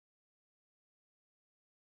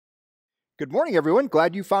Good morning, everyone.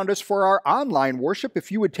 Glad you found us for our online worship.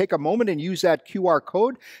 If you would take a moment and use that QR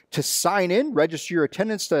code to sign in, register your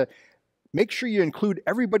attendance to make sure you include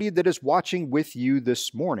everybody that is watching with you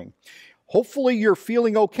this morning. Hopefully you're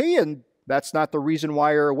feeling okay, and that's not the reason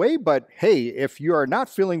why you're away, but hey, if you are not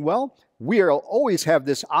feeling well, we'll always have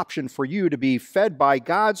this option for you to be fed by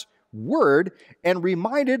God's Word and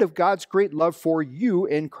reminded of God's great love for you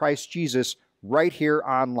in Christ Jesus right here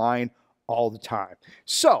online all the time.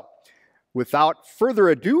 So, without further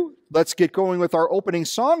ado, let's get going with our opening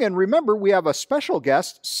song. And remember, we have a special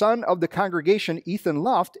guest, son of the congregation, Ethan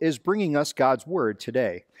Luft, is bringing us God's Word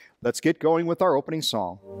today. Let's get going with our opening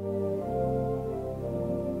song.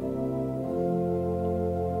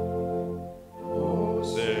 Oh,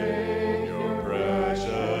 Savior,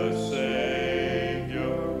 precious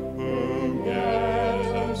Savior, whom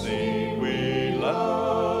yet unseen we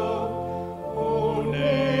love. Oh,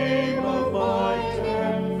 name of might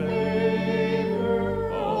and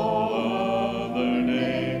favor, all other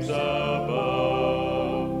names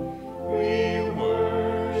above. We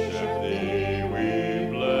worship Thee, we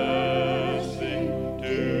bless Thee,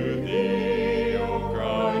 to Thee, O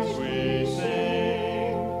Christ, we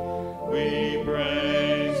sing. We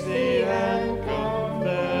praise Thee and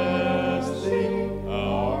confess Thee,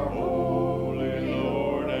 our holy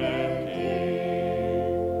Lord and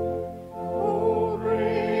King. O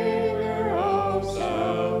Bringer of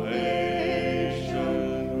salvation,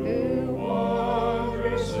 who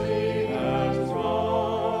wondrously hast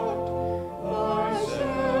wrought,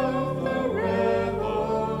 Thyself the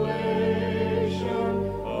revelation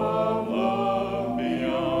of love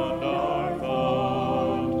beyond our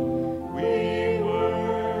thought. We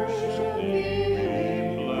worship Thee,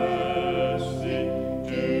 we bless Thee,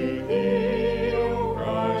 to Thee, O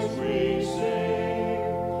Christ, we sing.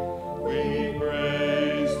 We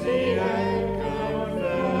praise Thee and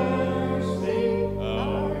confess Thee,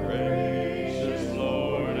 our gracious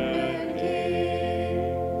Lord and King.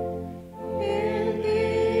 In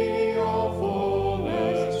Thee all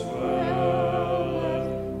fullness dwelleth,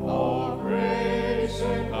 all grace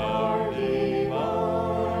and power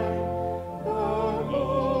divine. The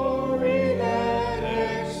glory that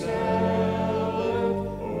excelleth,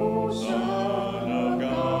 O Son of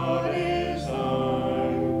God, is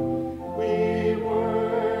Thine. We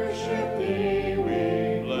worship Thee,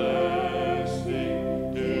 we bless Thee,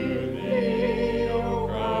 to Thee, O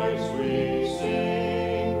Christ, we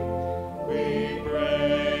sing. We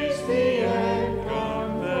praise Thee and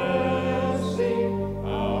confess Thee,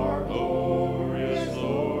 our glorious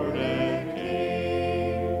Lord and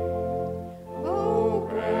King. O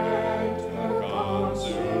grant the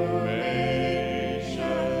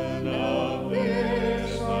consummation of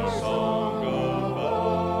this our song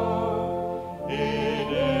above,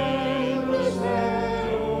 in endless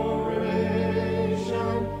adoration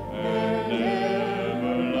and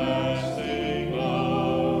everlasting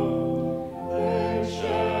love. Then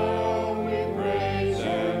shall we praise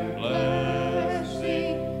and bless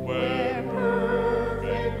Thee, where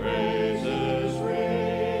perfect praises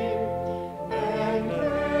ring, and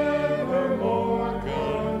evermore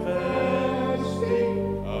confess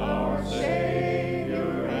Thee, our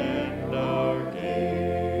Savior and our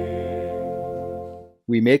King.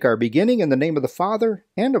 We make our beginning in the name of the Father,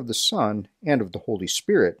 and of the Son, and of the Holy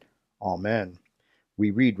Spirit. Amen.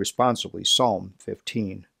 We read responsibly Psalm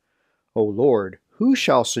 15. O Lord, who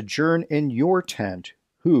shall sojourn in your tent?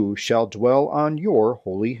 Who shall dwell on your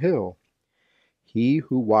holy hill? He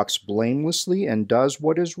who walks blamelessly and does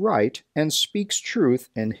what is right, and speaks truth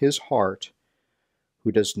in his heart,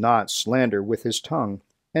 who does not slander with his tongue,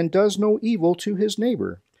 and does no evil to his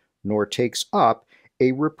neighbor, nor takes up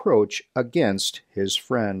a reproach against his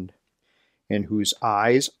friend, in whose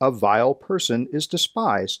eyes a vile person is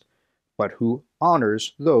despised, but who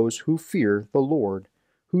honors those who fear the Lord,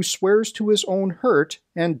 who swears to his own hurt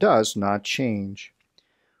and does not change,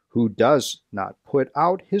 who does not put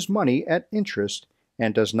out his money at interest,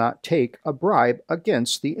 and does not take a bribe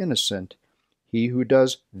against the innocent. He who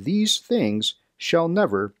does these things shall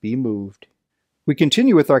never be moved. We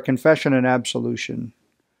continue with our confession and absolution.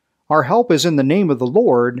 Our help is in the name of the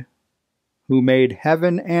Lord, who made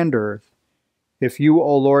heaven and earth. If you,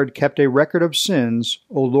 O Lord, kept a record of sins,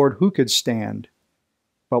 O Lord, who could stand?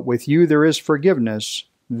 But with you there is forgiveness,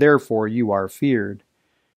 therefore you are feared.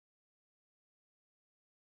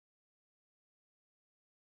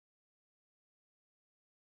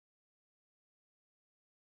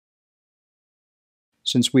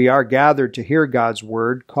 Since we are gathered to hear God's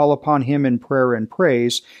word, call upon him in prayer and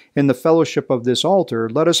praise, in the fellowship of this altar,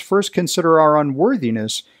 let us first consider our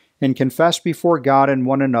unworthiness and confess before God and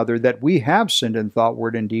one another that we have sinned in thought,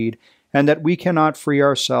 word, and deed, and that we cannot free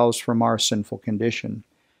ourselves from our sinful condition.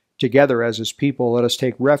 Together as his people, let us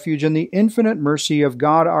take refuge in the infinite mercy of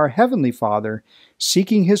God our Heavenly Father,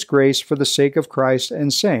 seeking his grace for the sake of Christ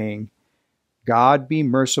and saying, God be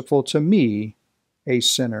merciful to me, a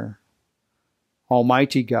sinner.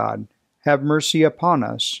 Almighty God, have mercy upon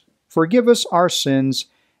us, forgive us our sins,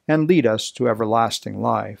 and lead us to everlasting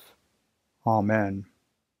life. Amen.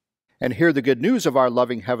 And hear the good news of our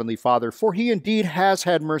loving Heavenly Father, for he indeed has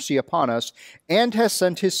had mercy upon us, and has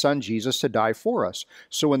sent his Son Jesus to die for us.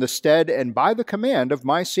 So in the stead and by the command of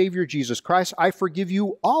my Savior Jesus Christ, I forgive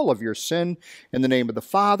you all of your sin, in the name of the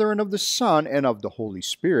Father, and of the Son, and of the Holy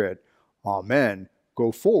Spirit. Amen.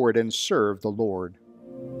 Go forward and serve the Lord.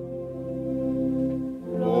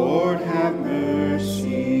 Lord, have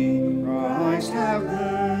mercy. Christ, have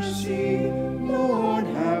mercy. Lord,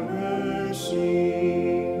 have mercy.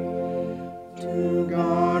 To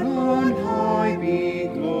God on high be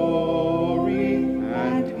glory,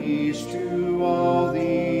 and peace to all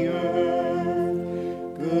the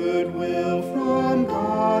earth. Goodwill from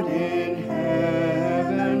God in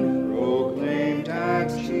heaven, proclaimed at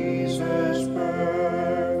Jesus'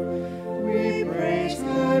 birth. We praise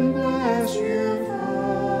and bless you,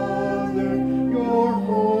 Father, your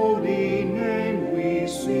holy name we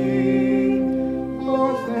sing.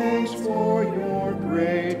 Our thanks for your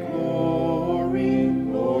great glory,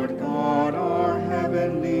 Lord God, our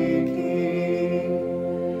heavenly King.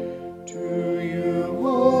 To you,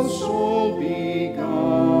 O soul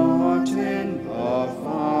begotten, the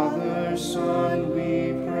Father's Son,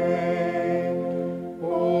 we pray.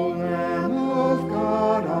 O Lamb of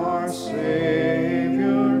God, our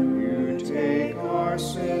Savior, you take our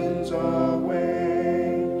sins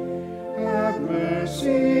away. Have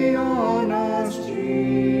mercy on us,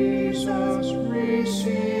 Jesus,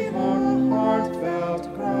 receive our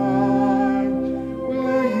heartfelt cry.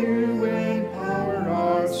 Where you in power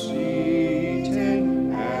are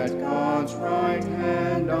seated, at God's right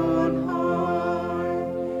hand on high.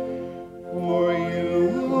 For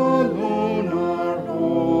you alone are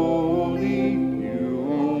holy, you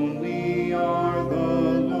only are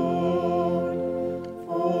the Lord.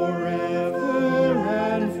 Forever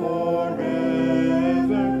and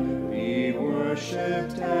forever be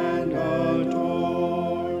worshipped and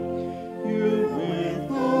adored. You with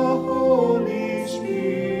the Holy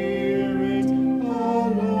Spirit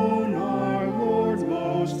alone are Lord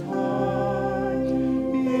most high.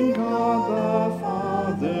 In God the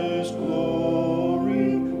Father's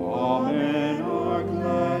glory, amen, our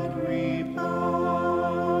glad reply.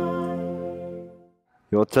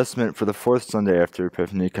 The Old Testament for the fourth Sunday after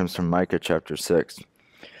Epiphany comes from Micah chapter 6.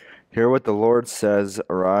 Hear what the Lord says,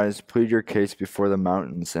 arise, plead your case before the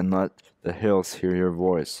mountains, and let the hills hear your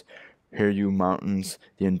voice. Hear you mountains,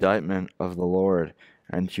 the indictment of the Lord,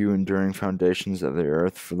 and you enduring foundations of the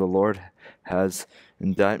earth, for the Lord has an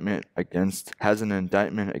indictment against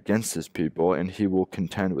his people, and he will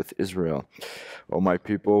contend with Israel. O my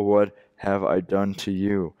people, what have I done to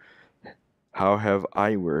you? How have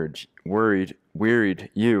I wearied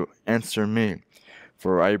you? Answer me.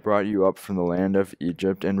 For I brought you up from the land of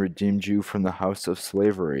Egypt, and redeemed you from the house of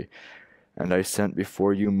slavery. And I sent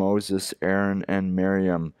before you Moses, Aaron, and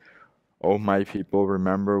Miriam. O my people,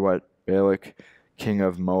 remember what Balak, king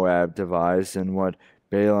of Moab, devised, and what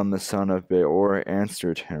Balaam the son of Beor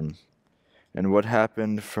answered him, and what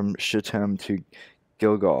happened from Shittim to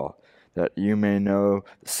Gilgal, that you may know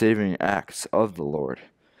the saving acts of the Lord.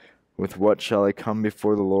 With what shall I come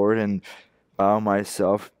before the Lord and bow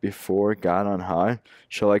myself before God on high?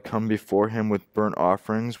 Shall I come before him with burnt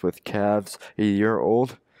offerings, with calves a year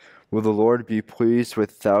old? Will the Lord be pleased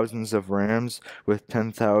with thousands of rams, with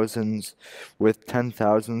 10,000s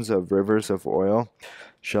of rivers of oil?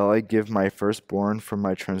 Shall I give my firstborn for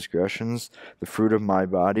my transgressions, the fruit of my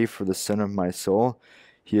body for the sin of my soul?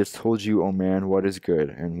 He has told you, O man, what is good,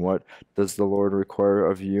 and what does the Lord require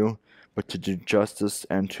of you, but to do justice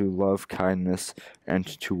and to love kindness and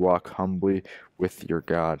to walk humbly with your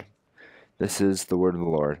God. This is the word of the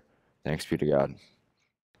Lord. Thanks be to God.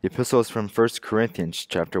 The epistle is from 1 Corinthians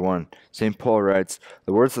chapter 1. St. Paul writes,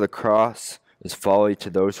 "The words of the cross is folly to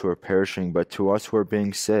those who are perishing, but to us who are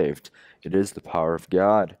being saved, it is the power of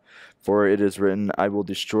God. For it is written, I will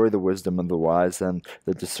destroy the wisdom of the wise, and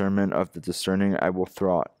the discernment of the discerning I will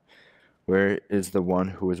thwart. Where is the one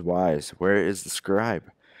who is wise? Where is the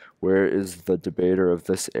scribe? Where is the debater of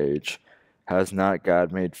this age? Has not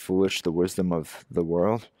God made foolish the wisdom of the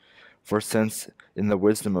world? For since in the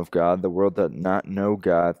wisdom of God, the world did not know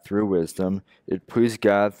God through wisdom, it pleased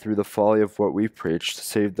God through the folly of what we preach to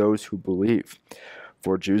save those who believe.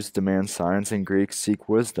 For Jews demand signs and Greeks seek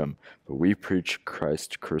wisdom, but we preach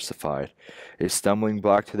Christ crucified, a stumbling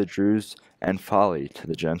block to the Jews and folly to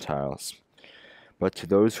the Gentiles. But to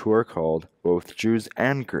those who are called, both Jews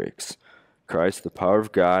and Greeks, Christ the power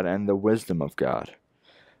of God and the wisdom of God.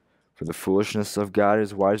 For the foolishness of God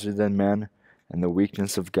is wiser than men, and the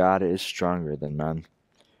weakness of God is stronger than men.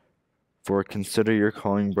 For consider your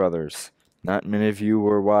calling, brothers. Not many of you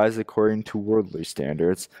were wise according to worldly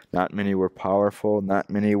standards. Not many were powerful. Not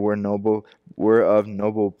many were of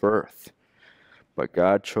noble birth. But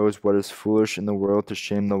God chose what is foolish in the world to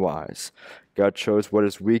shame the wise. God chose what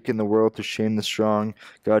is weak in the world to shame the strong.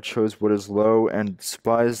 God chose what is low and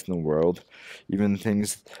despised in the world, even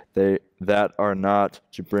things that are not,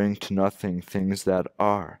 to bring to nothing things that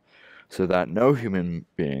are, so that no human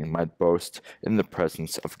being might boast in the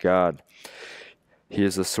presence of God. He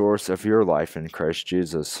is the source of your life in Christ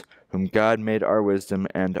Jesus, whom God made our wisdom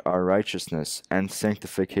and our righteousness, and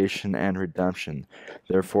sanctification and redemption.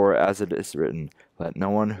 Therefore, as it is written, let no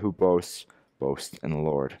one who boasts boast in the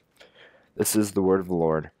Lord. This is the word of the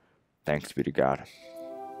Lord. Thanks be to God.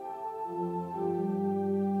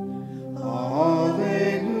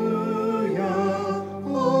 Alleluia,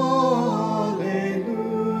 alleluia,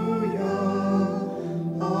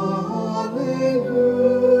 alleluia.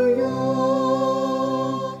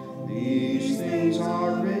 These things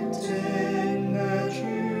are written that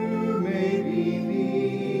you may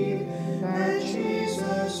believe that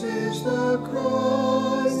Jesus is the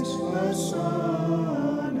Christ, the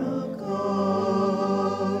Son of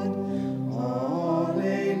God. Alleluia,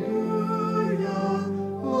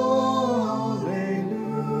 alleluia,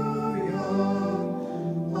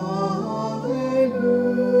 alleluia.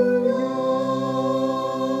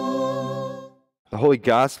 The Holy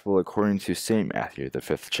Gospel according to St. Matthew, the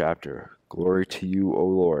 5th chapter. Glory to you, O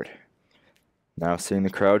Lord. Now seeing the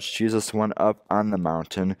crowds, Jesus went up on the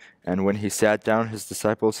mountain, and when he sat down, his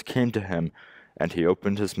disciples came to him, and he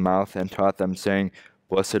opened his mouth and taught them, saying,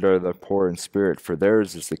 Blessed are the poor in spirit, for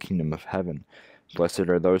theirs is the kingdom of heaven. Blessed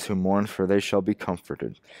are those who mourn, for they shall be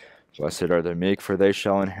comforted. Blessed are the meek, for they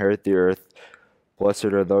shall inherit the earth. Blessed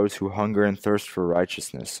are those who hunger and thirst for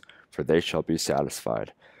righteousness, for they shall be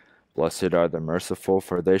satisfied. Blessed are the merciful,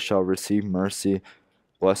 for they shall receive mercy.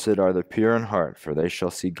 Blessed are the pure in heart, for they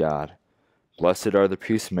shall see God. Blessed are the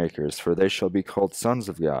peacemakers, for they shall be called sons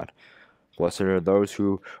of God. Blessed are those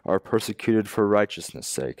who are persecuted for righteousness'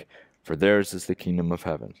 sake, for theirs is the kingdom of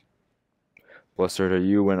heaven. Blessed are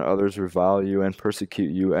you when others revile you and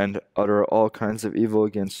persecute you and utter all kinds of evil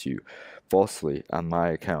against you, falsely on my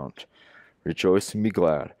account. Rejoice and be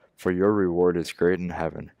glad, for your reward is great in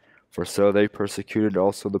heaven. For so they persecuted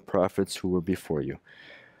also the prophets who were before you.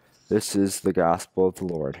 This is the gospel of the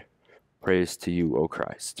Lord. Praise to you, O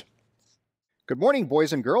Christ. Good morning,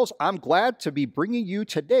 boys and girls. I'm glad to be bringing you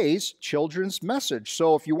today's children's message.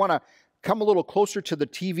 So if you want to come a little closer to the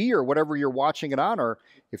TV or whatever you're watching it on, or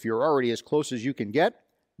if you're already as close as you can get,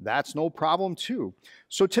 that's no problem too.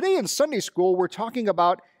 So today in Sunday school, we're talking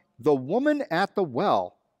about the woman at the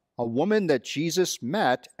well, a woman that Jesus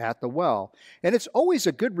met at the well. And it's always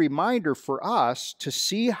a good reminder for us to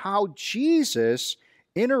see how Jesus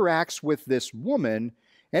interacts with this woman,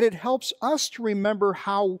 and it helps us to remember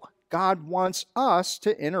how God wants us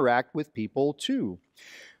to interact with people too.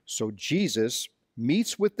 So Jesus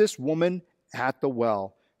meets with this woman at the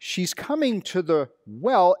well. She's coming to the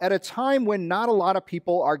well at a time when not a lot of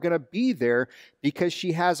people are going to be there because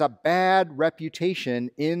she has a bad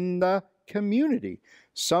reputation in the community.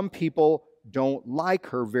 Some people don't like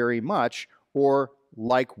her very much or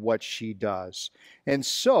like what she does. And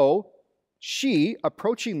so she,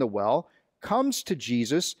 approaching the well, comes to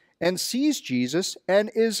Jesus and sees Jesus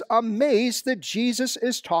and is amazed that Jesus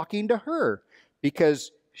is talking to her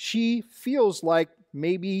because she feels like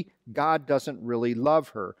maybe God doesn't really love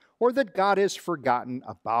her or that God has forgotten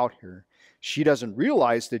about her. She doesn't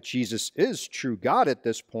realize that Jesus is true God at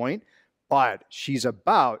this point, but she's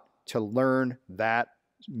about to learn that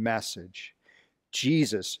message.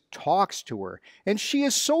 Jesus talks to her, and she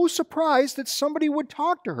is so surprised that somebody would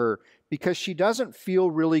talk to her because she doesn't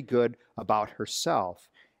feel really good about herself.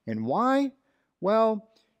 And why? Well,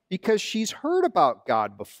 because she's heard about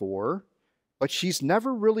God before, but she's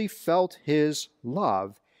never really felt His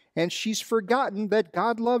love, and she's forgotten that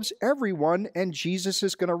God loves everyone, and Jesus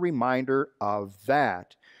is going to remind her of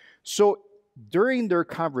that. So during their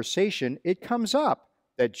conversation, it comes up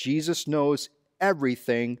that Jesus knows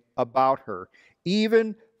everything about her,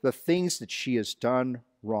 even the things that she has done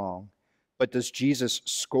wrong. But does Jesus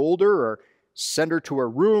scold her or send her to her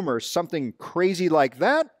room or something crazy like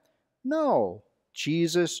that? No.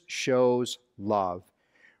 Jesus shows love.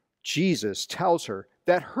 Jesus tells her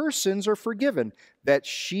that her sins are forgiven, that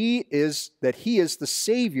he is the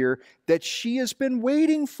Savior that she has been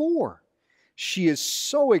waiting for. She is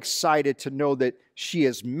so excited to know that she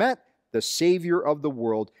has met the Savior of the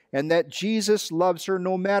world, and that Jesus loves her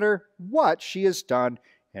no matter what she has done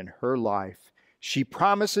in her life. She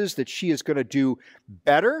promises that she is going to do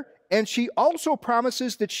better, and she also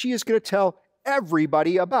promises that she is going to tell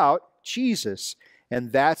everybody about Jesus.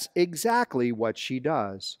 And that's exactly what she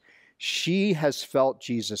does. She has felt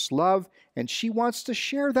Jesus' love, and she wants to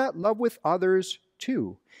share that love with others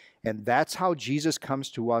too. And that's how Jesus comes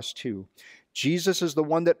to us too. Jesus is the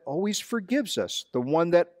one that always forgives us, the one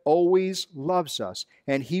that always loves us,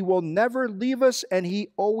 and He will never leave us, and He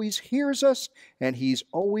always hears us, and He's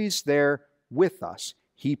always there with us.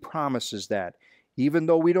 He promises that. Even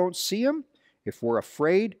though we don't see Him, if we're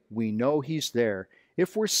afraid, we know He's there.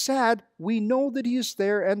 If we're sad, we know that He is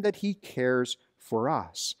there and that He cares for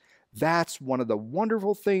us. That's one of the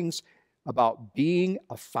wonderful things about being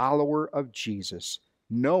a follower of Jesus,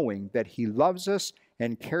 knowing that He loves us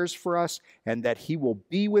and cares for us, and that He will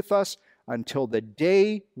be with us until the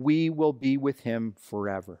day we will be with Him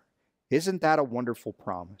forever. Isn't that a wonderful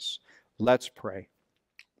promise? Let's pray.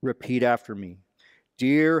 Repeat after me.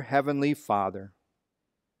 Dear Heavenly Father,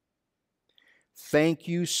 thank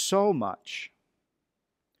You so much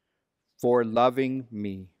for loving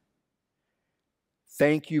me.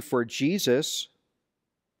 Thank You for Jesus,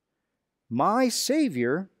 my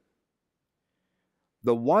Savior,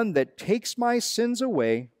 the one that takes my sins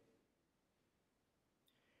away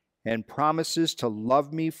and promises to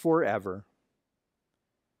love me forever.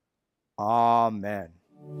 Amen.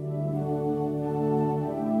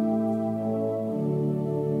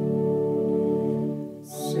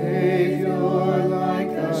 Savior, like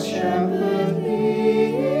a shepherd,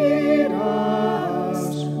 lead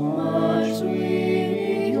us, much we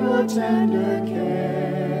need Your tender care.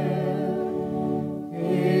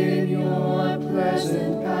 In Your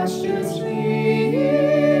pleasant pastures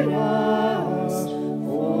lead us,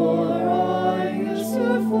 for our use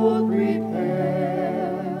to full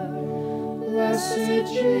prepare.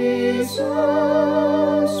 Blessed Jesus,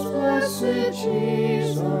 blessed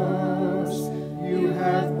Jesus, You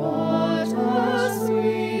have bought us,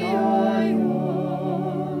 we are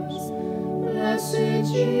Yours.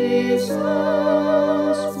 Blessed Jesus,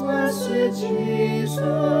 blessed Jesus,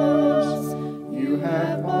 You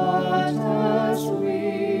have bought us,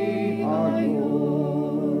 we are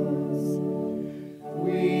Yours.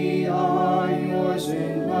 We are Yours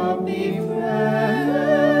in love,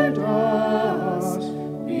 befriend us,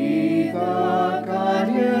 be the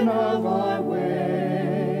guardian of our way.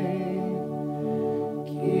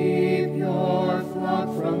 Keep Your flock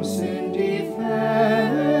from sin,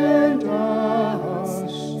 defend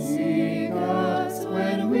us, seek us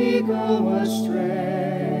when we go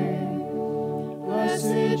astray.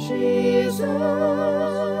 Blessed Jesus,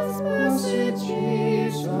 blessed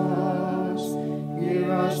Jesus,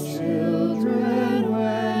 hear us children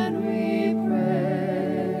when we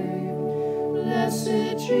pray.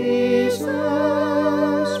 Blessed Jesus,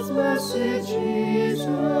 blessed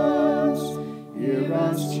Jesus, hear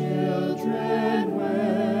us children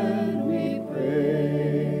when we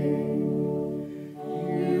pray.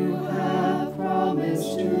 You have promised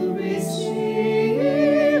to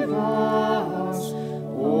receive us,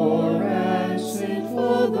 poor and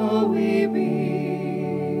sinful though we be.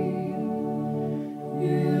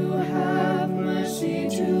 You have mercy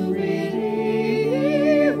to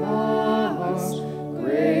relieve us,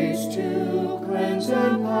 grace to cleanse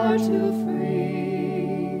and power to free.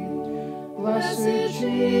 Blessed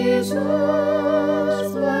Jesus,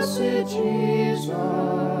 blessed Jesus,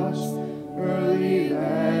 early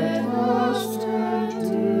let us turn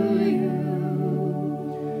to You.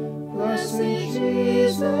 Blessed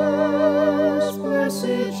Jesus,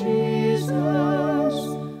 blessed Jesus,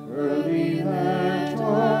 early let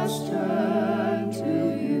us turn to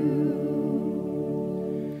You.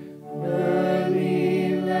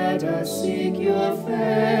 Early let us seek Your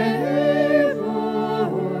favor,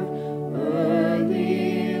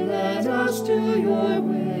 early let us do Your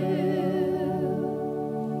will.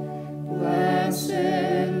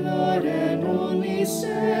 Blessed Lord and only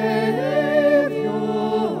Savior,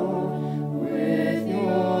 with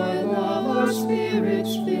Your love our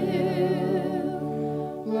spirits fill.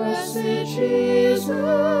 Blessed Jesus,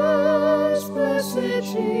 blessed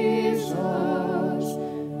Jesus,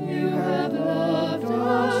 You have loved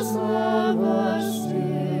us, love us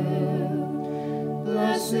still.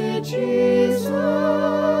 Blessed Jesus,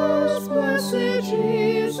 blessed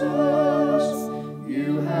Jesus,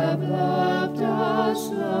 You have loved us,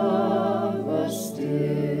 love us still.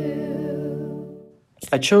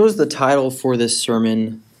 I chose the title for this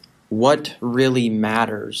sermon, What Really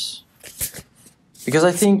Matters? Because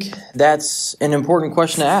I think that's an important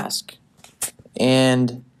question to ask.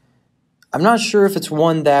 And I'm not sure if it's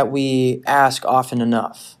one that we ask often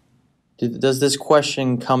enough. Does this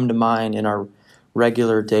question come to mind in our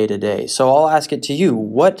regular day-to-day? So I'll ask it to you.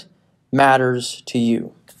 What matters to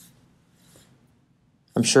you?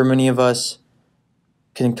 I'm sure many of us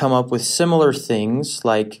can come up with similar things,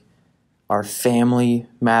 like our family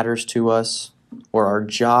matters to us, or our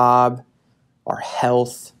job, our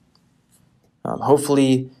health.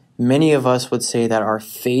 Hopefully, many of us would say that our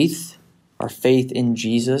faith in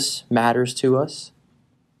Jesus matters to us.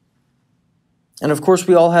 And of course,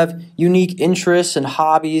 we all have unique interests and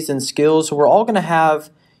hobbies and skills, so we're all going to have,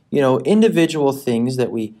 individual things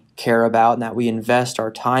that we care about and that we invest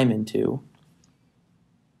our time into.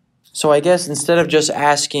 So I guess instead of just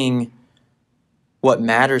asking what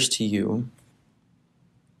matters to you,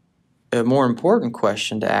 a more important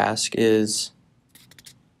question to ask is,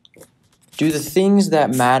 do the things that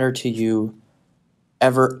matter to you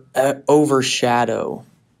ever overshadow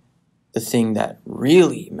the thing that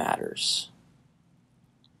really matters?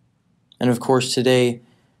 And of course, today,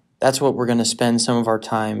 that's what we're going to spend some of our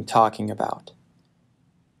time talking about.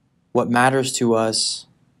 What matters to us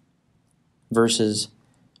versus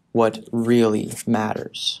what really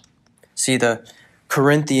matters. See, the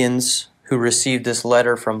Corinthians who received this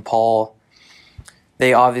letter from Paul,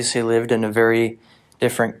 they obviously lived in a very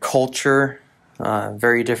different culture,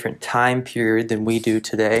 very different time period than we do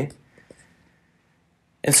today.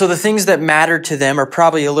 And so the things that matter to them are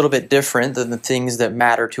probably a little bit different than the things that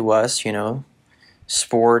matter to us,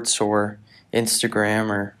 sports or Instagram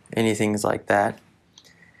or anything like that.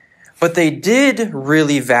 But they did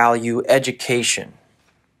really value education.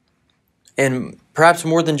 And perhaps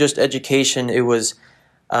more than just education, it was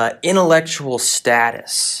intellectual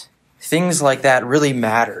status. Things like that really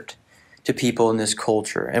mattered to people in this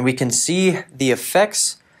culture. And we can see the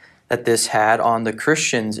effects that this had on the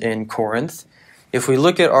Christians in Corinth. If we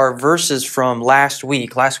look at our verses from last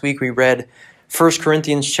week we read 1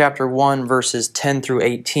 Corinthians chapter 1, verses 10 through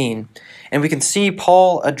 18. And we can see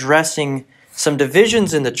Paul addressing some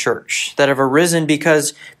divisions in the church that have arisen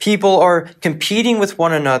because people are competing with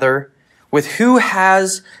one another with who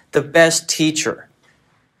has the best teacher.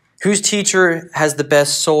 Whose teacher has the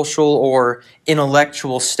best social or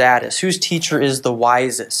intellectual status? Whose teacher is the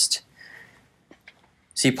wisest?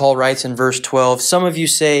 See, Paul writes in verse 12, some of you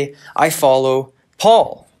say, I follow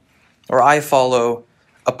Paul, or I follow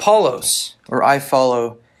Apollos, or I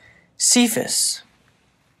follow Cephas.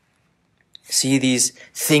 See, these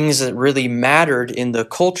things that really mattered in the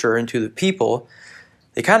culture and to the people,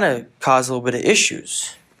 they kind of cause a little bit of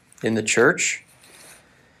issues in the church.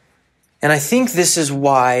 And I think this is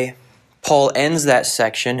why Paul ends that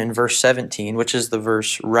section in verse 17, which is the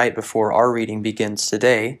verse right before our reading begins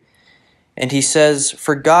today. And he says,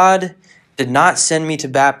 for God did not send me to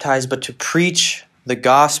baptize, but to preach the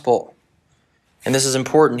gospel. And this is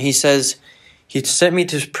important. He says, he sent me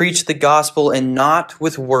to preach the gospel and not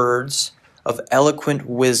with words of eloquent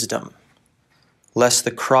wisdom, lest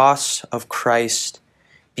the cross of Christ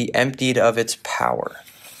be emptied of its power.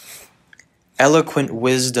 Eloquent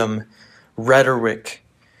wisdom, rhetoric,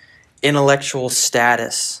 intellectual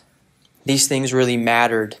status. These things really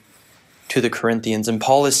mattered to the Corinthians. And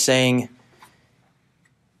Paul is saying,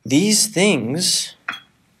 these things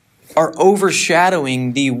are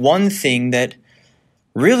overshadowing the one thing that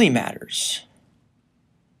really matters.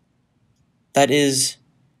 That is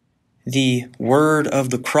the word of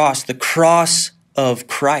the cross of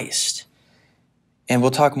Christ. And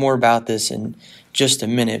we'll talk more about this in just a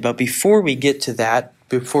minute. But before we get to that,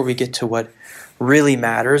 before we get to what really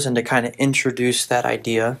matters and to kind of introduce that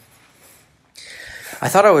idea, I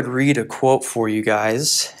thought I would read a quote for you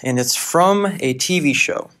guys, and it's from a TV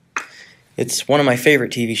show. It's one of my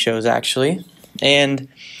favorite TV shows, actually, and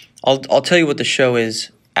I'll tell you what the show is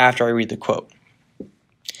after I read the quote.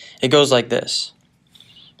 It goes like this.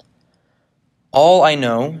 All I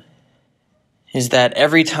know is that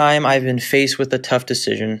every time I've been faced with a tough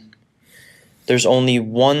decision, there's only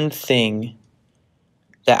one thing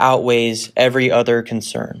that outweighs every other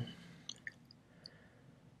concern.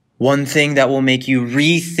 One thing that will make you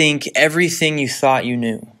rethink everything you thought you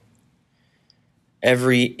knew.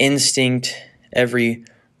 Every instinct, every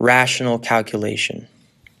rational calculation.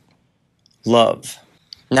 Love.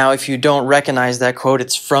 Now, if you don't recognize that quote,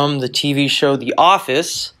 it's from the TV show The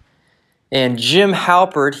Office. And Jim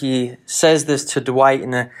Halpert, he says this to Dwight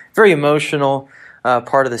in a very emotional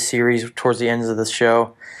part of the series towards the ends of the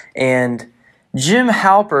show. And Jim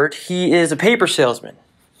Halpert, he is a paper salesman.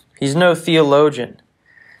 He's no theologian.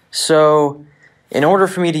 So, in order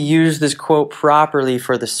for me to use this quote properly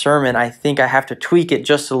for the sermon, I think I have to tweak it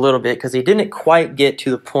just a little bit because he didn't quite get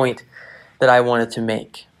to the point that I wanted to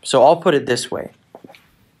make. So I'll put it this way.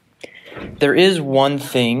 There is one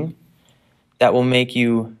thing that will make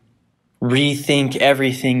you rethink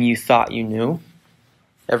everything you thought you knew,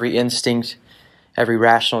 every instinct, every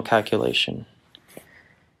rational calculation.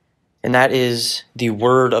 And that is the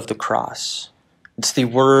word of the cross. It's the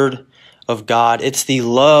word of God. It's the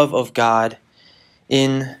love of God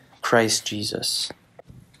in Christ Jesus.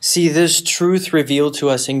 See, this truth revealed to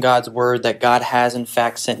us in God's word that God has in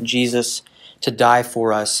fact sent Jesus to die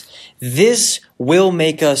for us. This will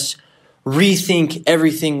make us rethink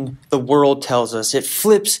everything the world tells us. It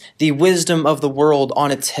flips the wisdom of the world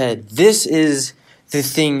on its head. This is the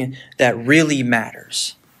thing that really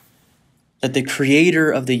matters. That the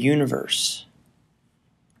creator of the universe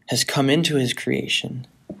has come into his creation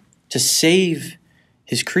to save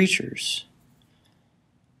his creatures.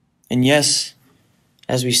 And yes,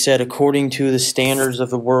 as we said, according to the standards of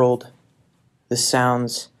the world, this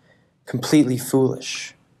sounds completely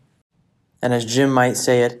foolish. And as Jim might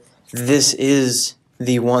say it, this is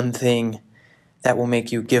the one thing that will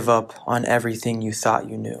make you give up on everything you thought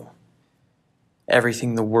you knew.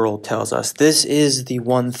 Everything the world tells us. This is the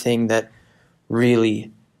one thing that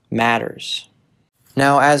really matters.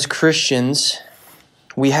 Now, as Christians,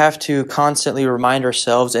 we have to constantly remind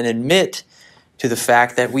ourselves and admit to the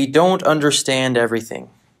fact that we don't understand everything.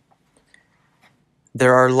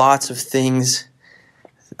 There are lots of things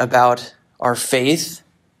about our faith,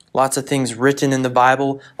 lots of things written in the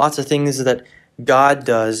Bible, lots of things that God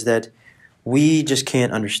does that we just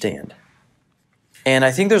can't understand. And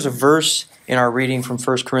I think there's a verse in our reading from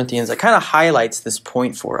 1 Corinthians that kind of highlights this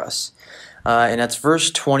point for us. And that's verse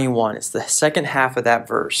 21. It's the second half of that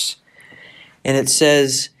verse. And it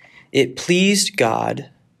says, "It pleased God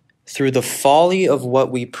through the folly of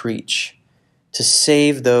what we preach to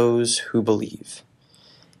save those who believe."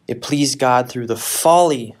 It pleased God through the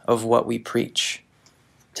folly of what we preach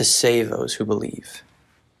to save those who believe.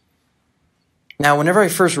 Now, whenever I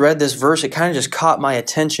first read this verse, it kind of just caught my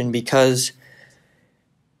attention because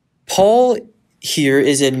Paul here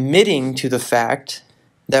is admitting to the fact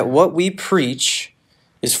that what we preach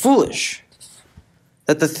is foolish.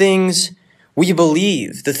 That the things we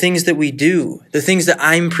believe, the things that we do, the things that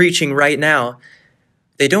I'm preaching right now,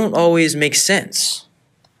 they don't always make sense.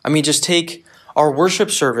 I mean, just take our worship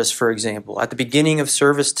service, for example. At the beginning of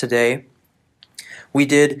service today, we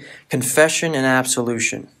did confession and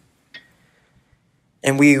absolution.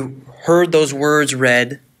 And we heard those words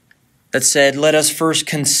read that said, "Let us first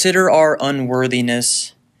consider our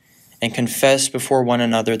unworthiness and confess before one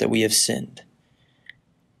another that we have sinned."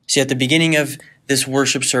 See, at the beginning of this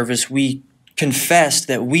worship service, we confessed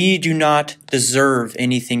that we do not deserve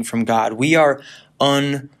anything from God. We are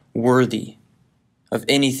unworthy of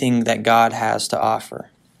anything that God has to offer.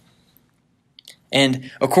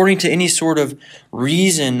 And according to any sort of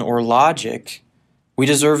reason or logic, we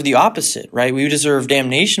deserve the opposite, right? We deserve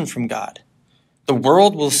damnation from God. The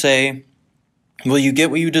world will say, well, you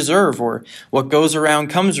get what you deserve, or what goes around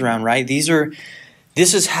comes around, right?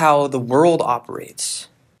 This is how the world operates.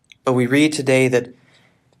 But we read today that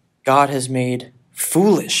God has made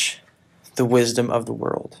foolish the wisdom of the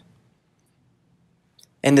world.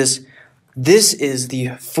 And this is the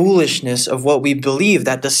foolishness of what we believe,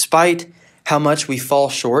 that despite how much we fall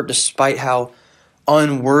short, despite how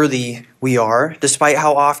unworthy we are, despite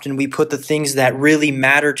how often we put the things that really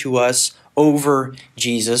matter to us over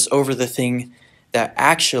Jesus, over the thing that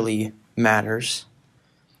actually matters,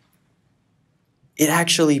 it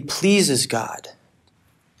actually pleases God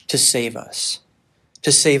to save us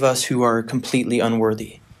who are completely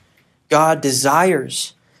unworthy. God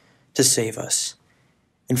desires to save us.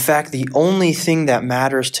 In fact, the only thing that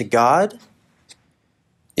matters to God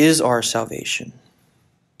is our salvation.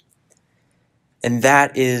 And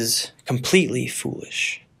that is completely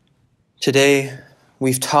foolish. Today,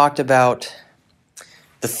 we've talked about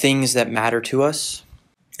the things that matter to us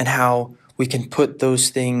and how we can put those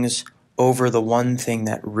things over the one thing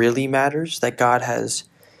that really matters, that God has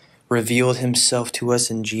revealed himself to us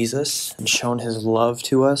in Jesus and shown his love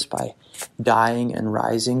to us by dying and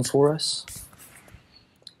rising for us.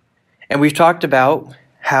 And we've talked about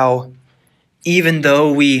how even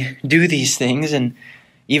though we do these things and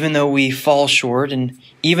even though we fall short and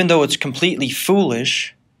even though it's completely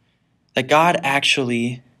foolish, that God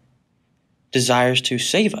actually desires to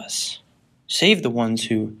save us, save the ones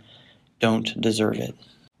who don't deserve it.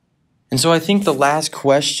 And so I think the last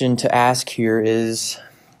question to ask here is,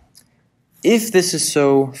 if this is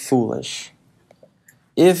so foolish,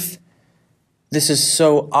 if this is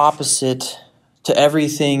so opposite to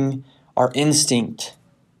everything our instinct,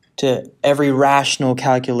 to every rational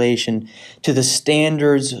calculation, to the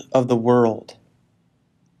standards of the world.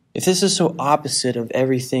 If this is so opposite of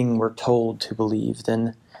everything we're told to believe,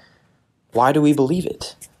 then why do we believe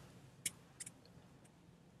it?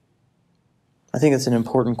 I think it's an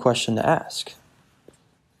important question to ask.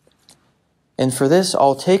 And for this,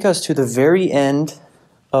 I'll take us to the very end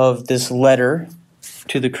of this letter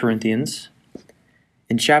to the Corinthians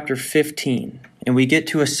in chapter 15. And we get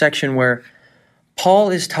to a section where Paul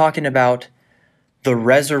is talking about the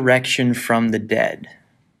resurrection from the dead.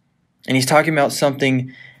 And he's talking about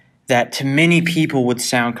something that to many people would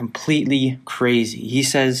sound completely crazy. He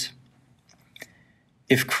says,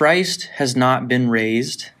 if Christ has not been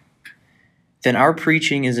raised, then our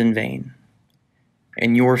preaching is in vain,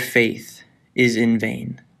 and your faith is in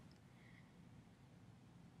vain.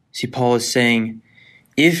 See, Paul is saying,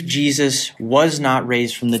 if Jesus was not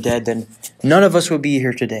raised from the dead, then none of us would be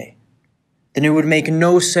here today. Then it would make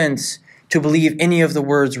no sense to believe any of the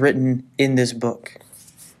words written in this book.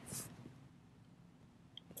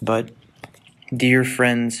 But, dear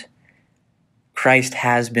friends, Christ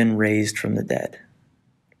has been raised from the dead.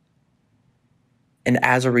 And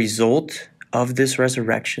as a result of this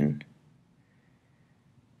resurrection,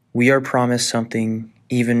 we are promised something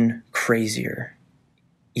even crazier,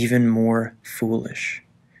 even more foolish.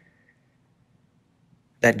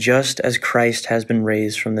 That just as Christ has been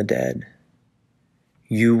raised from the dead,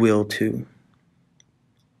 you will too.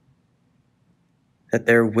 That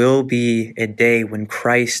there will be a day when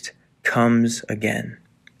Christ comes again.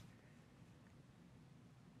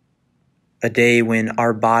 A day when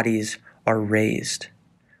our bodies are raised,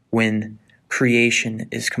 when creation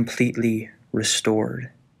is completely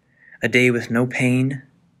restored. A day with no pain,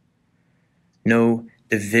 no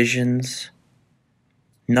divisions,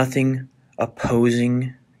 nothing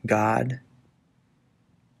opposing God.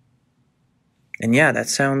 And yeah, that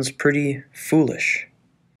sounds pretty foolish.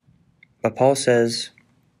 But Paul says,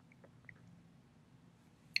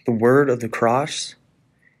 the word of the cross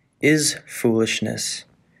is foolishness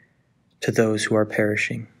to those who are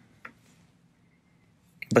perishing.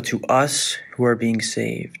 But to us who are being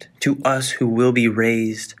saved, to us who will be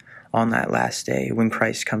raised on that last day when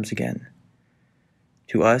Christ comes again,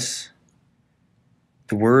 to us,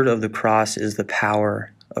 the word of the cross is the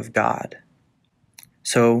power of God.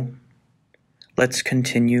 So, let's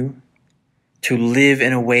continue to live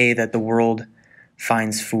in a way that the world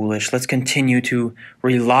finds foolish. Let's continue to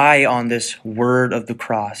rely on this word of the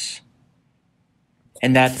cross.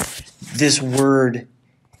 And that this word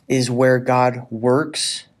is where God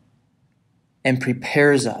works and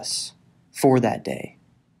prepares us for that day.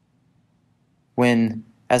 When,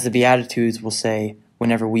 as the Beatitudes will say,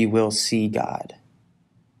 whenever we will see God.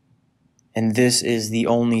 And this is the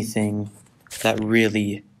only thing that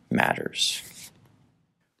really matters.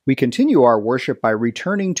 We continue our worship by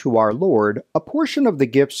returning to our Lord a portion of the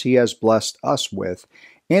gifts He has blessed us with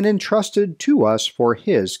and entrusted to us for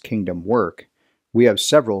His kingdom work. We have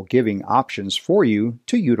several giving options for you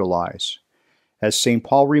to utilize. As St.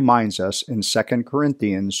 Paul reminds us in 2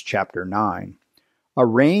 Corinthians chapter 9,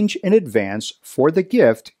 arrange in advance for the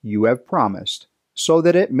gift you have promised, so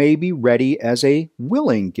that it may be ready as a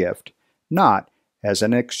willing gift, not as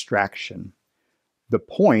an extraction. The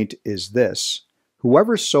point is this: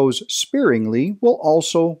 whoever sows sparingly will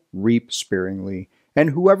also reap sparingly, and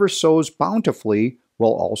whoever sows bountifully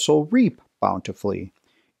will also reap bountifully.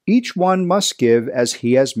 Each one must give as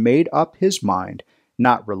he has made up his mind,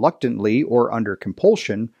 not reluctantly or under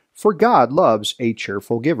compulsion, for God loves a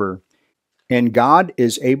cheerful giver. And God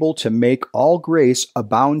is able to make all grace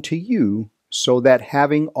abound to you, so that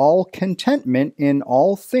having all contentment in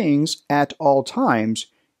all things at all times,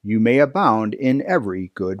 you may abound in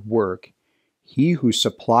every good work. He who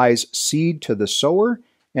supplies seed to the sower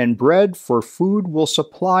and bread for food will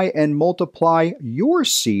supply and multiply your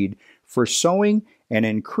seed for sowing and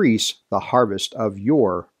increase the harvest of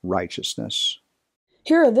your righteousness.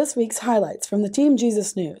 Here are this week's highlights from the Team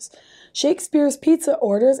Jesus News. Shakespeare's pizza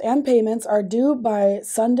orders and payments are due by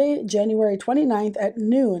Sunday, January 29th at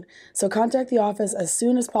noon, so contact the office as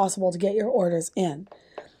soon as possible to get your orders in.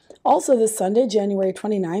 Also this Sunday, January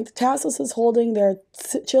 29th, Tassos is holding their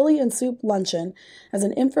chili and soup luncheon as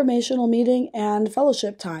an informational meeting and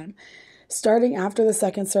fellowship time, starting after the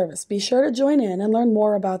second service. Be sure to join in and learn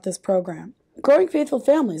more about this program. Growing Faithful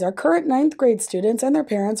Families, our current 9th grade students and their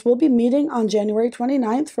parents will be meeting on January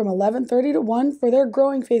 29th from 11:30 to 1 for their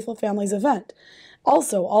Growing Faithful Families event.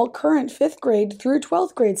 Also, all current 5th grade through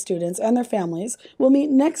 12th grade students and their families will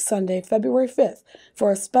meet next Sunday, February 5th,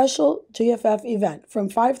 for a special GFF event from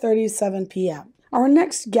 5:30 to 7 p.m. Our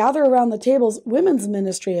next Gather Around the Tables Women's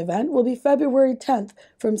Ministry event will be February 10th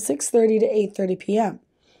from 6:30 to 8:30 p.m.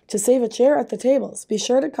 To save a chair at the tables, be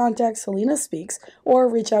sure to contact Selena Speaks or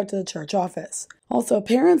reach out to the church office. Also,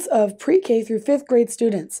 parents of pre-K through 5th grade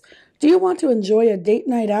students, do you want to enjoy a date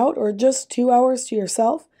night out or just 2 hours to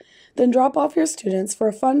yourself? Then drop off your students for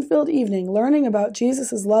a fun-filled evening learning about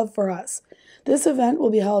Jesus' love for us. This event will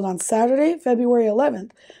be held on Saturday, February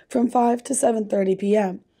 11th from 5 to 7:30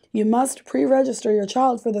 p.m. You must pre-register your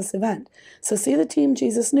child for this event, so see the Team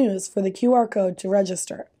Jesus News for the QR code to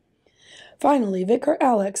register. Finally, Vicar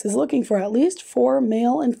Alex is looking for at least 4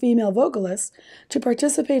 male and female vocalists to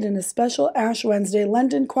participate in a special Ash Wednesday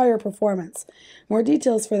Lenten choir performance. More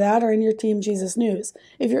details for that are in your Team Jesus News.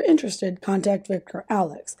 If you're interested, contact Vicar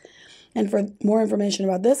Alex. And for more information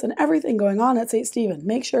about this and everything going on at St. Stephen,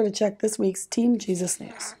 make sure to check this week's Team Jesus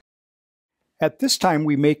News. At this time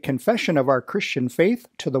we make confession of our Christian faith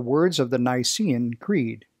to the words of the Nicene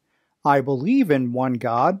Creed. I believe in one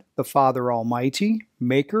God, the Father Almighty,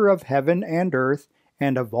 maker of heaven and earth,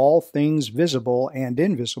 and of all things visible and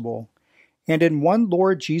invisible, and in one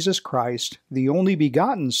Lord Jesus Christ, the only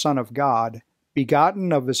begotten Son of God,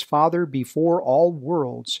 begotten of his Father before all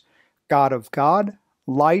worlds, God of God,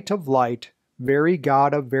 light of light, very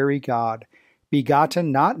God of very God,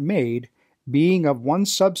 begotten not made, being of one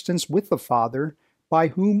substance with the Father, by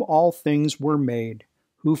whom all things were made,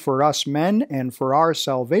 who for us men and for our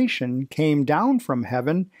salvation came down from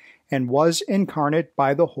heaven and was incarnate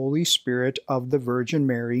by the Holy Spirit of the Virgin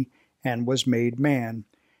Mary, and was made man,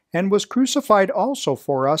 and was crucified also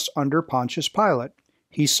for us under Pontius Pilate.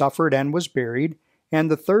 He suffered and was buried, and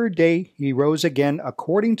the third day he rose again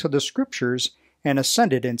according to the Scriptures, and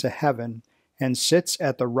ascended into heaven, and sits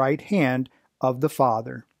at the right hand of the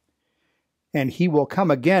Father. And he will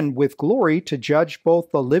come again with glory to judge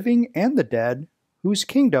both the living and the dead, whose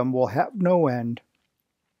kingdom will have no end.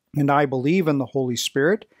 And I believe in the Holy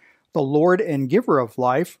Spirit, the Lord and giver of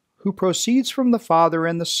life, who proceeds from the Father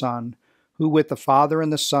and the Son, who with the Father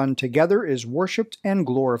and the Son together is worshipped and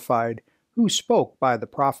glorified, who spoke by the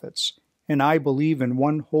prophets. And I believe in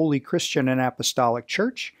one holy Christian and apostolic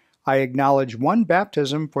church. I acknowledge one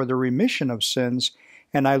baptism for the remission of sins,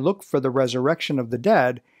 and I look for the resurrection of the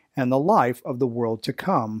dead and the life of the world to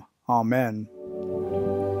come. Amen.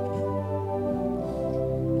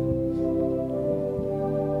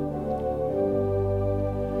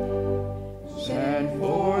 Send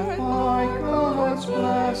forth by God's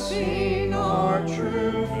blessing our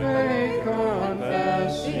true faith,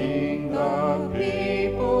 confessing the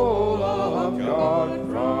people of God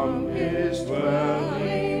from his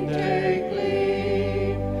dwelling take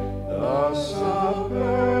leave. The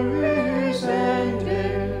supper is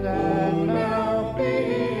ended, and now be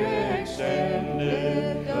extended.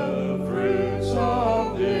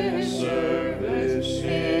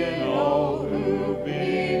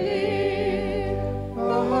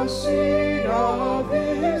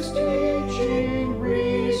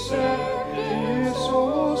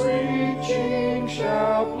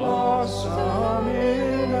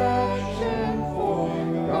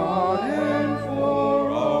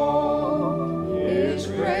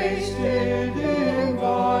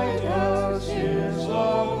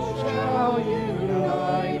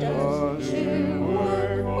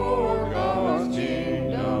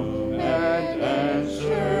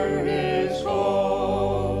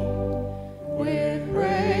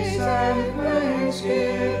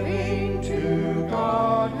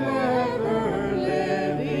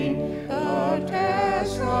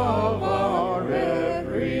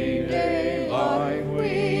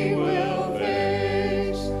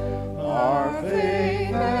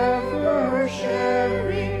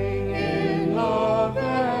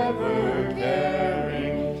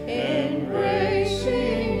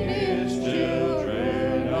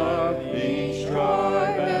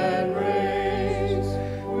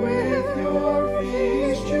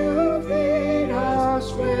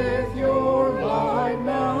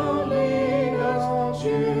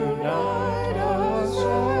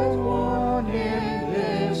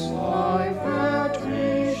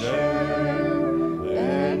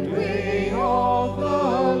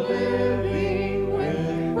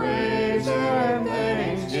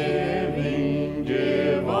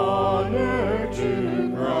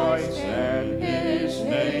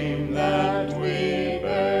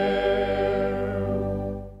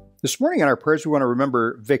 This morning in our prayers, we want to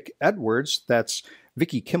remember Vic Edwards, that's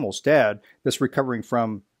Vicki Kimmel's dad, that's recovering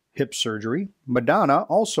from hip surgery. Madonna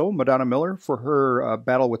Miller, for her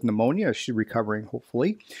battle with pneumonia. She's recovering,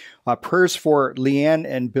 hopefully. Prayers for Leanne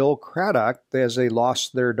and Bill Craddock as they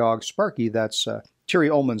lost their dog Sparky. That's Terry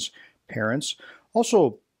Ullman's parents.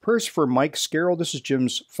 Also, prayers for Mike Scarrow. This is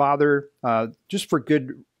Jim's father, just for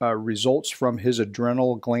good results from his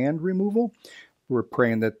adrenal gland removal. We're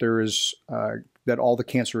praying that that all the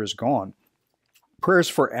cancer is gone. Prayers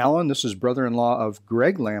for Alan. This is brother-in-law of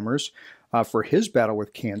Greg Lammers, for his battle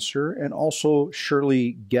with cancer. And also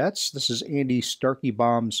Shirley Getz. This is Andy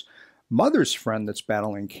Starkeybaum's mother's friend that's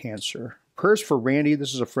battling cancer. Prayers for Randy.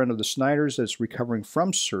 This is a friend of the Snyders that's recovering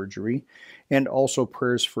from surgery. And also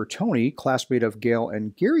prayers for Tony, classmate of Gail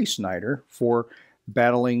and Gary Snyder, for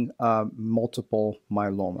battling multiple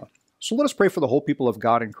myeloma. So let us pray for the whole people of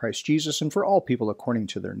God in Christ Jesus and for all people according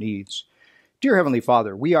to their needs. Dear Heavenly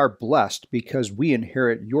Father, we are blessed because we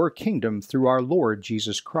inherit your kingdom through our Lord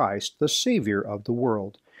Jesus Christ, the Savior of the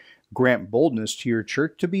world. Grant boldness to your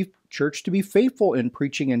church to be faithful in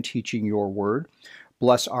preaching and teaching your word.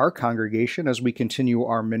 Bless our congregation as we continue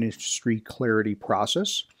our ministry clarity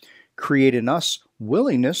process. Create in us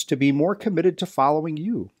willingness to be more committed to following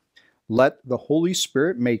you. Let the Holy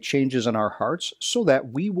Spirit make changes in our hearts so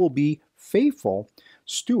that we will be faithful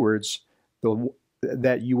stewards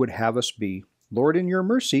that you would have us be. Lord, in your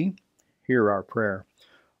mercy, hear our prayer.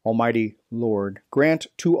 Almighty Lord, grant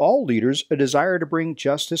to all leaders a desire to bring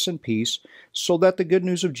justice and peace so that the good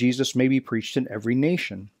news of Jesus may be preached in every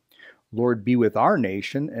nation. Lord, be with our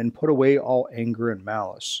nation and put away all anger and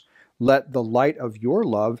malice. Let the light of your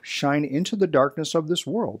love shine into the darkness of this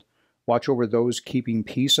world. Watch over those keeping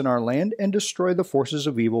peace in our land and destroy the forces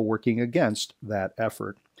of evil working against that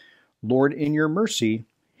effort. Lord, in your mercy,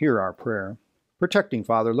 hear our prayer. Protecting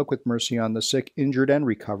Father, look with mercy on the sick, injured, and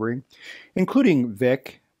recovering, including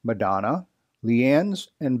Vic, Madonna, Leanne's,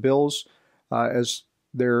 and Bill's as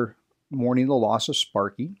they're mourning the loss of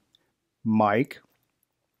Sparky, Mike,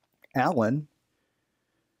 Alan,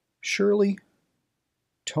 Shirley,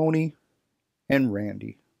 Tony, and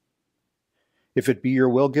Randy. If it be your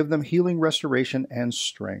will, give them healing, restoration, and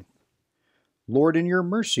strength. Lord, in your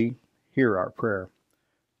mercy, hear our prayer.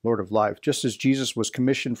 Lord of life, just as Jesus was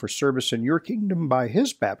commissioned for service in your kingdom by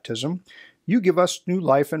his baptism, you give us new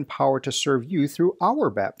life and power to serve you through our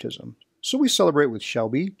baptism. So we celebrate with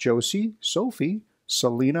Shelby, Josie, Sophie,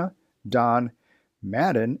 Selena, Don,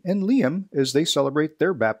 Madden, and Liam as they celebrate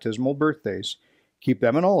their baptismal birthdays. Keep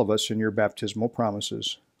them and all of us in your baptismal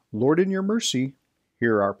promises. Lord, in your mercy,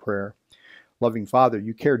 hear our prayer. Loving Father,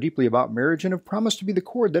 you care deeply about marriage and have promised to be the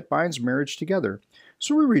cord that binds marriage together.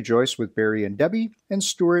 So we rejoice with Barry and Debbie and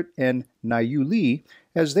Stuart and Nayu Lee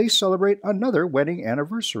as they celebrate another wedding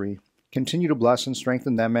anniversary. Continue to bless and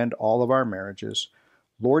strengthen them and all of our marriages.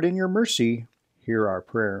 Lord, in your mercy, hear our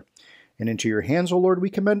prayer. And into your hands, O Lord,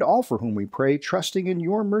 we commend all for whom we pray, trusting in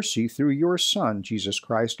your mercy through your Son, Jesus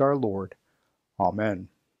Christ our Lord. Amen.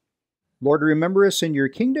 Lord, remember us in your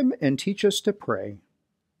kingdom and teach us to pray.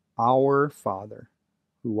 Our Father,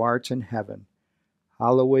 who art in heaven,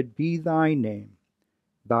 hallowed be thy name.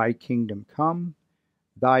 Thy kingdom come,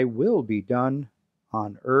 thy will be done,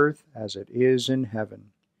 on earth as it is in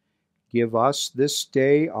heaven. Give us this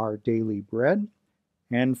day our daily bread,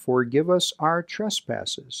 and forgive us our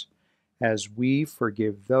trespasses, as we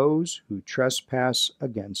forgive those who trespass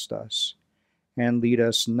against us. And lead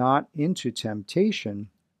us not into temptation,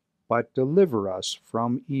 but deliver us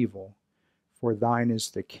from evil. For thine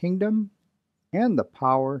is the kingdom, and the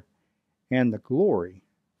power, and the glory,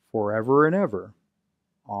 forever and ever.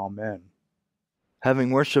 Amen.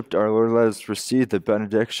 Having worshipped our Lord, let us receive the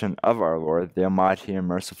benediction of our Lord, the Almighty and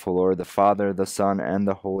merciful Lord, the Father, the Son, and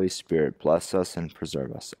the Holy Spirit. Bless us and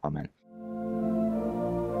preserve us. Amen.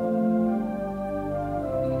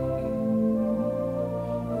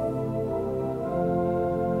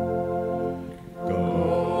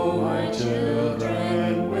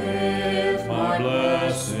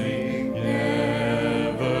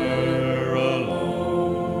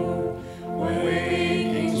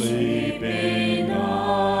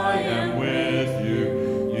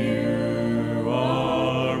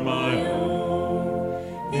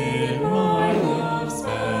 In my love's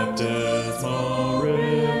baptism.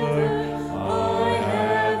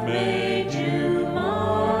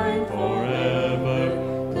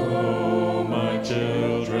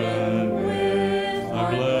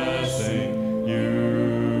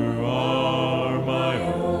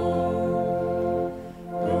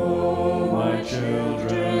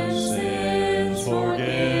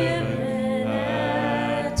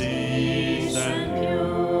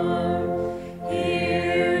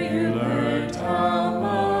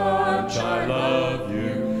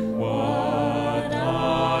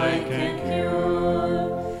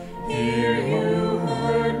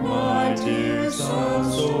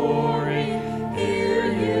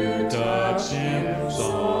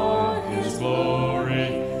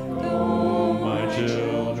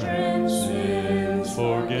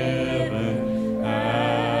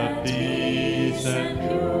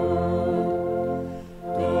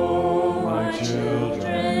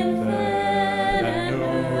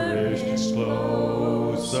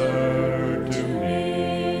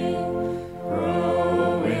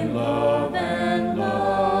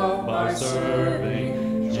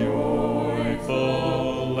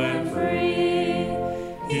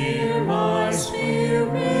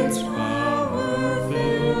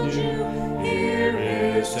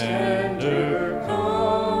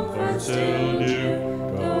 still do.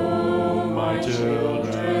 Go, my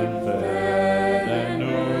children, fed and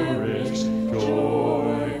nourished,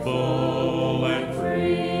 joyful and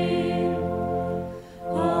free.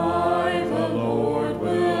 I, the Lord,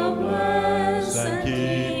 will bless and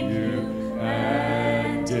keep you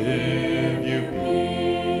and give you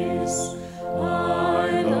peace.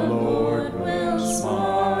 I, the Lord, will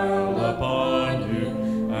smile upon you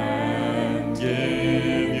and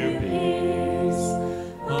give you peace.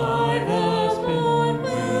 I, the Lord,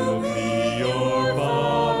 will be your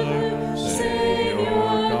Father,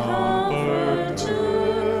 Savior, Comforter,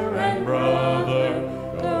 and Brother.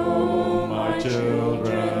 Go, my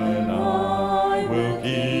children, I will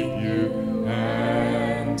keep you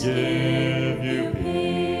and give